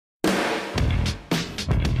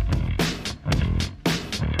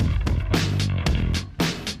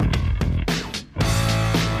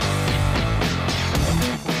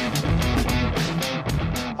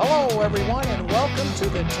welcome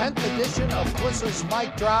to the 10th edition of Quiz's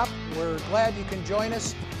Mic Drop. We're glad you can join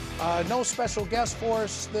us. No special guest for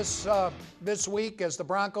us this week as the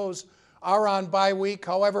Broncos are on bye week.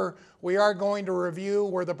 However, we are going to review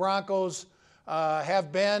where the Broncos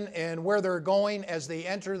have been and where they're going as they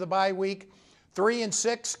enter the bye week.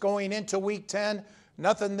 3-6 going into week 10.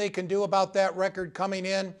 Nothing they can do about that record coming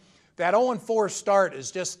in. That 0-4 start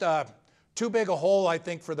is just too big a hole, I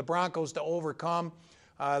think, for the Broncos to overcome.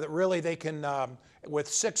 That really they can, with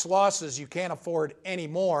 6 losses, you can't afford any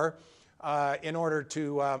more in order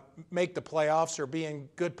to make the playoffs or be in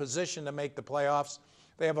good position to make the playoffs.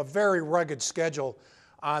 They have a very rugged schedule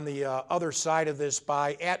on the other side of this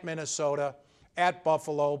bye, at Minnesota, at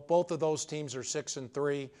Buffalo. Both of those teams are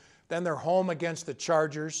 6-3. Then they're home against the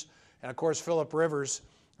Chargers. And, of course, Phillip Rivers,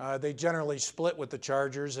 they generally split with the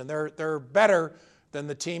Chargers, and they're better than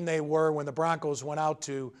the team they were when the Broncos went out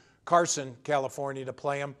to Carson, California, to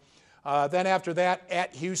play them. Then after that,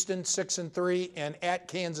 at Houston, 6-3, and at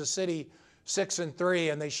Kansas City,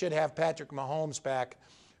 6-3, and they should have Patrick Mahomes back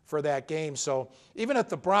for that game. So even if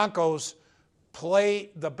the Broncos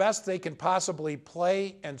play the best they can possibly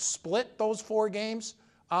play and split those 4 games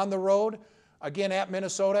on the road, again, at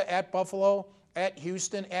Minnesota, at Buffalo, at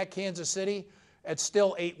Houston, at Kansas City, it's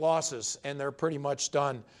still 8 losses, and they're pretty much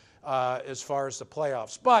done as far as the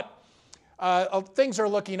playoffs. But things are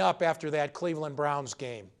looking up after that Cleveland Browns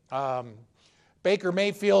game. Baker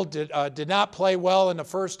Mayfield did not play well in the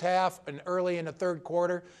first half and early in the third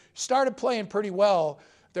quarter. Started playing pretty well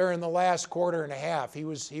there in the last quarter and a half. He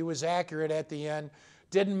was accurate at the end.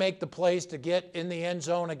 Didn't make the plays to get in the end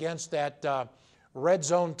zone against that red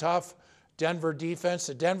zone tough Denver defense.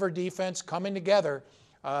 The Denver defense coming together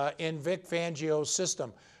in Vic Fangio's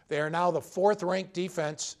system. They are now the 4th-ranked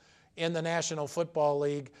defense in the National Football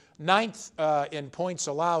League, 9th in points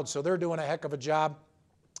allowed, so they're doing a heck of a job.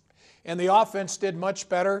 And the offense did much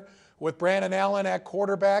better with Brandon Allen at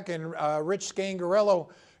quarterback and Rich Scangarello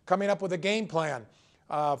coming up with a game plan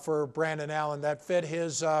for Brandon Allen that fit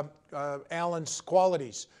his Allen's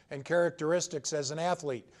qualities and characteristics as an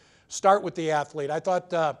athlete. Start with the athlete. I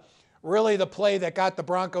thought really the play that got the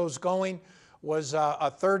Broncos going was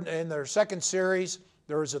a third in their second series.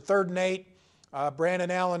 There was a 3rd and 8. Brandon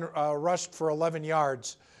Allen rushed for 11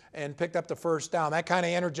 yards and picked up the first down. That kind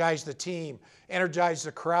of energized the team, energized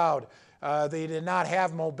the crowd. They did not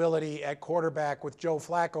have mobility at quarterback with Joe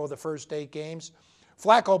Flacco the first 8 games.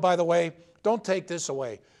 Flacco, by the way, don't take this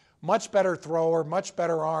away. Much better thrower, much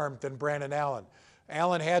better arm than Brandon Allen.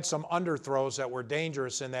 Allen had some underthrows that were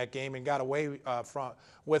dangerous in that game and got away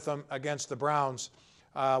with them against the Browns.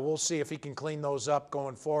 We'll see if he can clean those up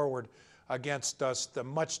going forward against us, the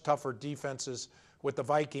much tougher defenses with the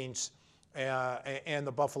Vikings and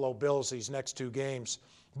the Buffalo Bills these next 2 games.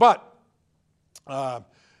 But,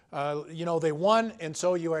 they won, and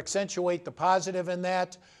so you accentuate the positive in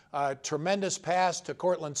that. Tremendous pass to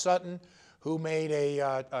Courtland Sutton, who made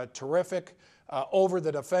a terrific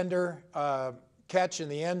over-the-defender catch in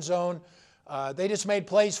the end zone. They just made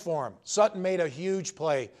plays for him. Sutton made a huge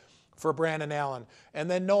play for Brandon Allen. And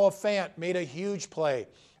then Noah Fant made a huge play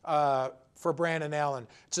for Brandon Allen.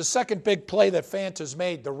 It's the second big play that Fant has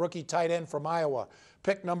made, the rookie tight end from Iowa,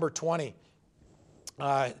 pick number 20.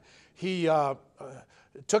 He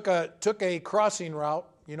took a crossing route,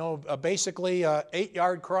 basically an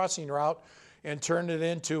 8-yard crossing route, and turned it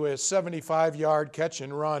into a 75-yard catch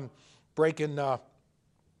and run, breaking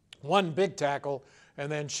one big tackle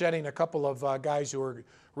and then shedding a couple of guys who were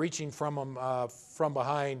reaching from him from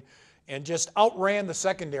behind, and just outran the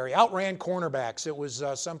secondary, outran cornerbacks. It was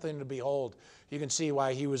something to behold. You can see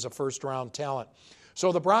why he was a first-round talent.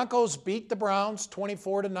 So the Broncos beat the Browns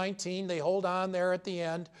 24-19. They hold on there at the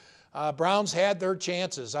end. Browns had their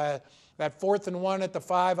chances. That 4th and 1 at the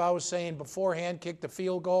 5, I was saying beforehand, kicked the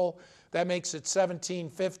field goal. That makes it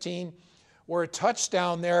 17-15. Where a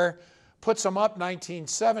touchdown there puts them up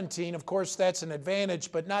 19-17. Of course, that's an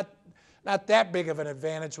advantage, but not that big of an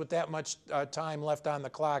advantage with that much time left on the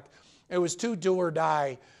clock. It was too do or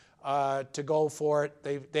die to go for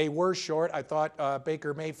it. They were short. I thought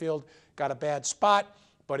Baker Mayfield got a bad spot,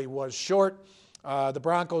 but he was short. The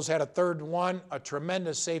Broncos had a 3rd and 1, a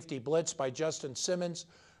tremendous safety blitz by Justin Simmons,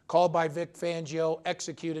 called by Vic Fangio,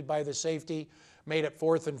 executed by the safety, made it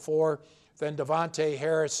 4th and 4. Then Devontae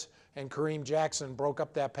Harris and Kareem Jackson broke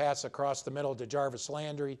up that pass across the middle to Jarvis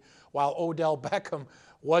Landry, while Odell Beckham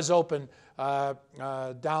was open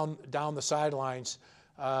down the sidelines.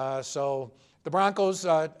 So the Broncos,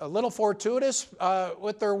 a little fortuitous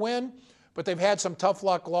with their win, but they've had some tough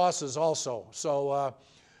luck losses also. So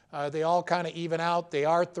they all kind of even out. They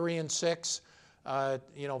are 3-6.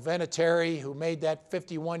 Vinatieri, who made that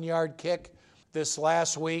 51-yard kick this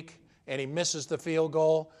last week, and he misses the field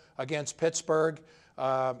goal against Pittsburgh.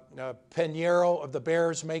 Pinheiro of the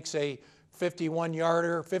Bears makes a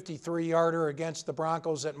 51-yarder, 53-yarder against the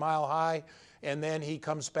Broncos at Mile High, and then he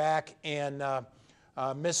comes back and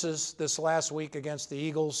misses this last week against the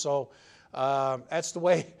Eagles. So that's the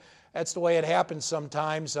way it happens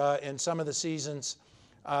sometimes in some of the seasons.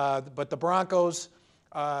 But the Broncos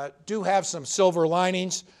do have some silver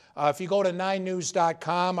linings. If you go to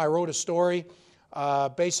 9news.com, I wrote a story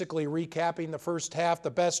basically recapping the first half. The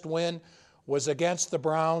best win was against the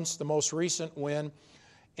Browns, the most recent win.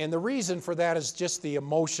 And the reason for that is just the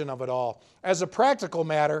emotion of it all. As a practical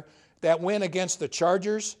matter, that win against the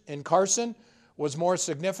Chargers in Carson was more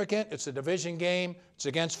significant. It's a division game. It's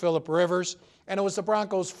against Phillip Rivers. And it was the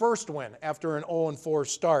Broncos' first win after an 0-4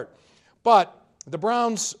 start. But the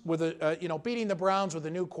Browns, beating the Browns with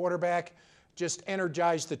a new quarterback just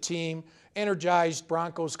energized the team, energized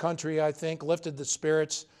Broncos country, I think, lifted the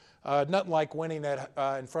spirits. Nothing like winning that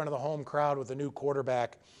in front of the home crowd with a new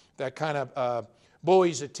quarterback. That kind of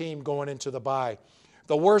buoys a team going into the bye.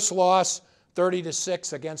 The worst loss,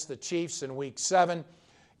 30-6 against the Chiefs in Week 7.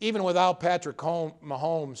 Even without Patrick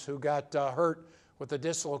Mahomes, who got hurt with a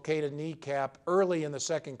dislocated kneecap early in the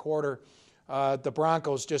second quarter, the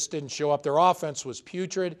Broncos just didn't show up. Their offense was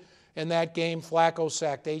putrid in that game. Flacco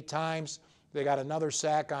sacked 8 times. They got another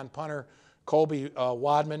sack on punter Colby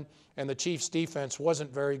Wadman, and the Chiefs' defense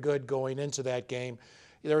wasn't very good going into that game.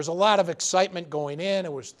 There was a lot of excitement going in.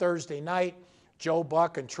 It was Thursday night. Joe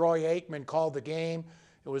Buck and Troy Aikman called the game.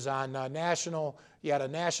 It was on you had a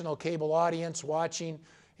national cable audience watching,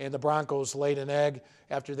 and the Broncos laid an egg.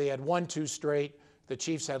 After they had won 2 straight, the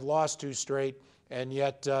Chiefs had lost 2 straight, and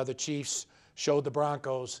yet the Chiefs showed the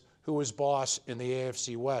Broncos who was boss in the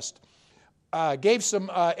AFC West. Gave some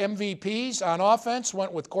MVPs on offense,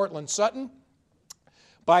 went with Courtland Sutton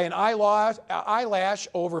by an eyelash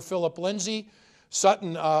over Philip Lindsay.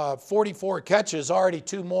 Sutton, 44 catches, already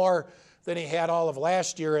 2 more than he had all of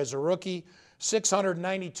last year as a rookie.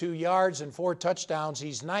 692 yards and 4 touchdowns.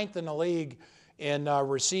 He's 9th in the league in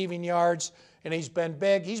receiving yards, and he's been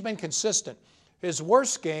big. He's been consistent. His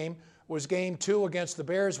worst game was Game 2 against the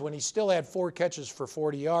Bears when he still had 4 catches for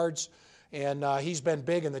 40 yards, and he's been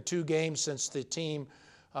big in the 2 games since the team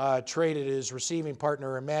traded his receiving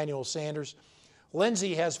partner, Emmanuel Sanders.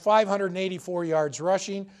 Lindsay has 584 yards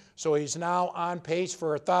rushing, so he's now on pace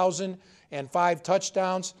for 1,005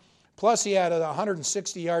 touchdowns. Plus, he had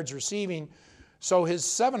 160 yards receiving. So his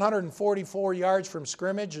 744 yards from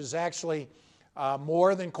scrimmage is actually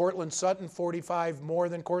more than Courtland Sutton, 45 more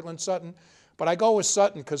than Courtland Sutton. But I go with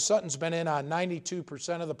Sutton because Sutton's been in on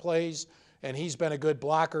 92% of the plays, and he's been a good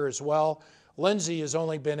blocker as well. Lindsay has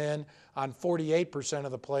only been in on 48%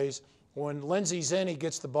 of the plays. When Lindsay's in, he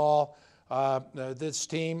gets the ball. This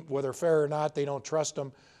team, whether fair or not, they don't trust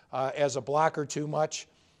him as a blocker too much.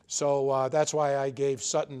 So that's why I gave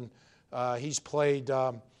Sutton. He's played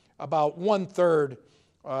about 1/3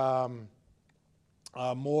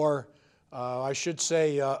 more, I should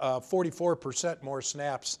say 44% more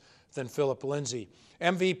snaps than Philip Lindsay.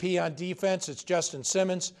 MVP on defense, it's Justin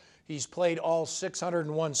Simmons. He's played all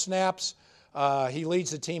 601 snaps. He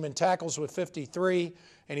leads the team in tackles with 53,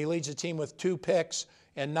 and he leads the team with 2 picks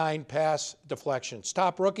and 9 pass deflections.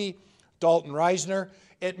 Top rookie, Dalton Risner.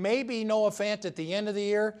 It may be Noah Fant at the end of the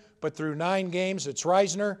year, but through 9 games, it's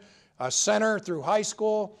Risner. A center through high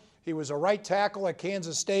school. He was a right tackle at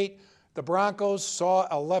Kansas State. The Broncos saw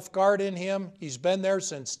a left guard in him. He's been there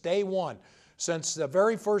since day 1. Since the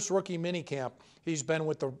very first rookie minicamp, he's been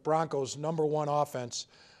with the Broncos' #1 offense.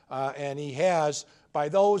 And he has, by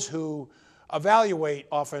those who evaluate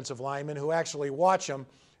offensive linemen, who actually watch them,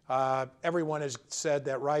 everyone has said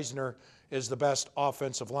that Risner is the best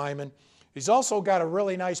offensive lineman. He's also got a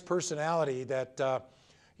really nice personality that,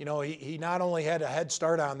 he not only had a head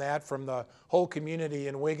start on that from the whole community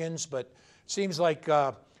in Wiggins, but it seems like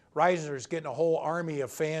Risner's getting a whole army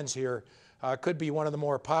of fans here. Could be one of the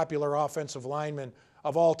more popular offensive linemen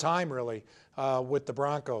of all time, really, with the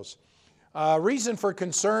Broncos. Reason for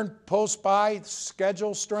concern post-bye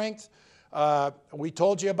schedule strength. We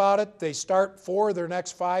told you about it. They start 4 of their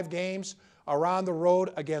next 5 games around the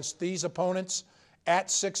road against these opponents: at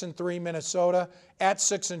 6-3 Minnesota, at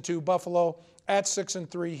 6-2 Buffalo, at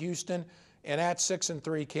 6-3 Houston, and at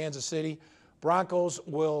 6-3 Kansas City. Broncos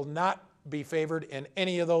will not be favored in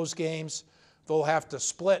any of those games. They'll have to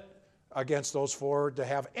split against those 4 to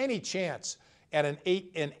have any chance at an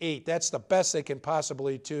 8-8. That's the best they can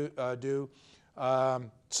possibly do.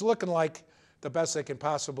 It's looking like the best they can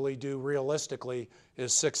possibly do realistically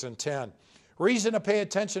is 6-10. Reason to pay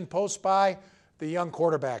attention post-bye, the young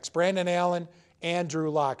quarterbacks. Brandon Allen, and Drew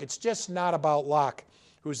Lock. It's just not about Lock,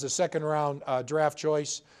 who's the second-round draft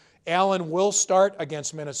choice. Allen will start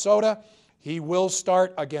against Minnesota. He will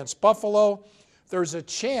start against Buffalo. There's a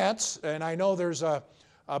chance, and I know there's a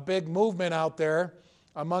big movement out there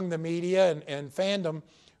among the media and fandom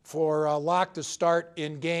for Lock to start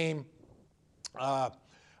in game.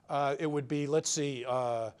 It would be, let's see,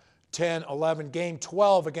 10, 11, game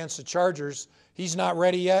 12 against the Chargers. He's not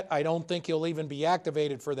ready yet. I don't think he'll even be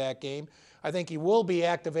activated for that game. I think he will be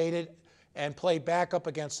activated and play backup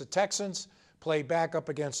against the Texans, play backup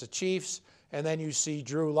against the Chiefs, and then you see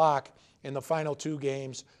Drew Lock in the final 2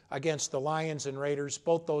 games against the Lions and Raiders,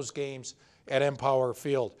 both those games at Empower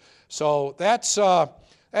Field. So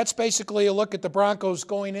that's basically a look at the Broncos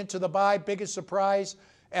going into the bye. Biggest surprise,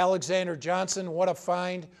 Alexander Johnson. What a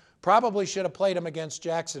find. Probably should have played him against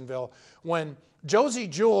Jacksonville. When Josie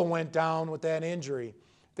Jewell went down with that injury,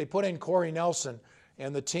 they put in Corey Nelson,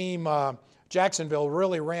 and the team, Jacksonville,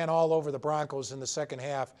 really ran all over the Broncos in the second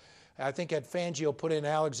half. I think had Fangio put in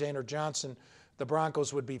Alexander Johnson, the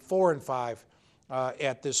Broncos would be 4-5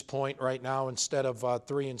 at this point right now instead of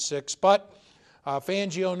 3-6. But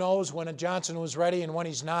Fangio knows when Johnson was ready and when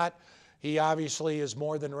he's not. He obviously is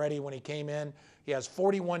more than ready when he came in. He has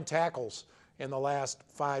 41 tackles in the last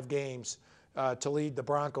 5 games to lead the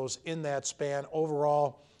Broncos in that span.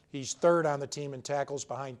 Overall, he's third on the team in tackles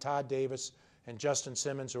behind Todd Davis and Justin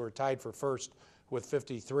Simmons, who are tied for first with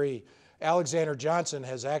 53. Alexander Johnson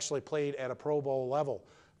has actually played at a Pro Bowl level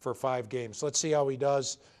for 5 games. Let's see how he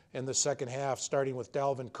does in the second half, starting with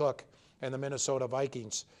Dalvin Cook and the Minnesota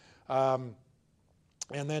Vikings. And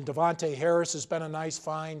then Devontae Harris has been a nice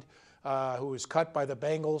find, who was cut by the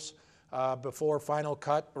Bengals before final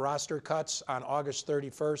roster cuts on August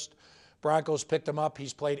 31st. Broncos picked him up.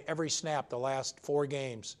 He's played every snap the last 4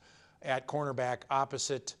 games at cornerback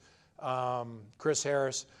opposite Chris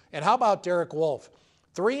Harris. And how about Derek Wolfe?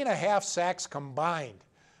 3.5 sacks combined,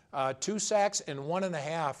 2 sacks and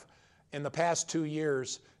 1.5 in the past 2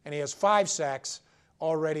 years, and he has 5 sacks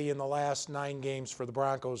already in the last 9 games for the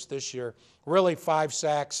Broncos this year. Really 5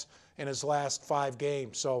 sacks in his last 5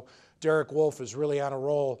 games. So Derek Wolfe is really on a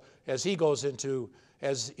roll as he's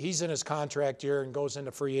in his contract year and goes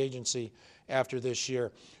into free agency after this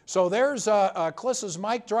year. So there's Klissa's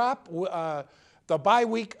mic drop, the bye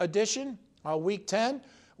week edition, week 10.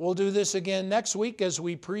 We'll do this again next week as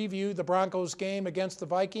we preview the Broncos game against the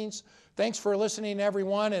Vikings. Thanks for listening,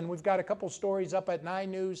 everyone, and we've got a couple stories up at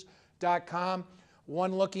 9news.com.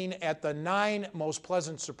 One looking at the 9 most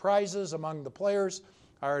pleasant surprises among the players.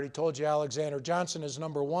 I already told you Alexander Johnson is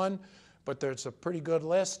number 1, but there's a pretty good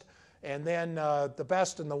list. And then the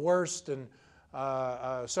best and the worst and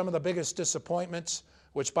some of the biggest disappointments,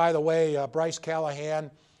 which, by the way, Bryce Callahan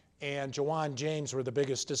and Jawan James were the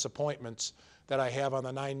biggest disappointments that I have on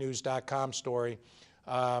the 9news.com story.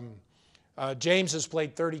 James has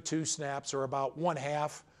played 32 snaps, or about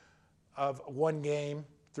 1/2 of 1 game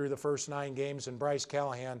through the first 9 games, and Bryce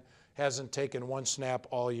Callahan hasn't taken 1 snap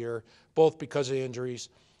all year, both because of injuries.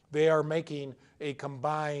 They are making a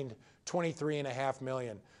combined $23.5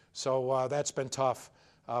 million. So that's been tough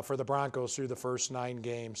for the Broncos through the first 9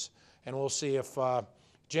 games. And we'll see if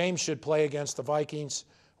James should play against the Vikings.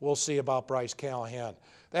 We'll see about Bryce Callahan.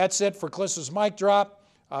 That's it for Klissa's mic drop.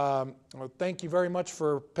 Thank you very much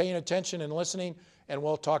for paying attention and listening, and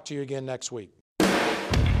we'll talk to you again next week.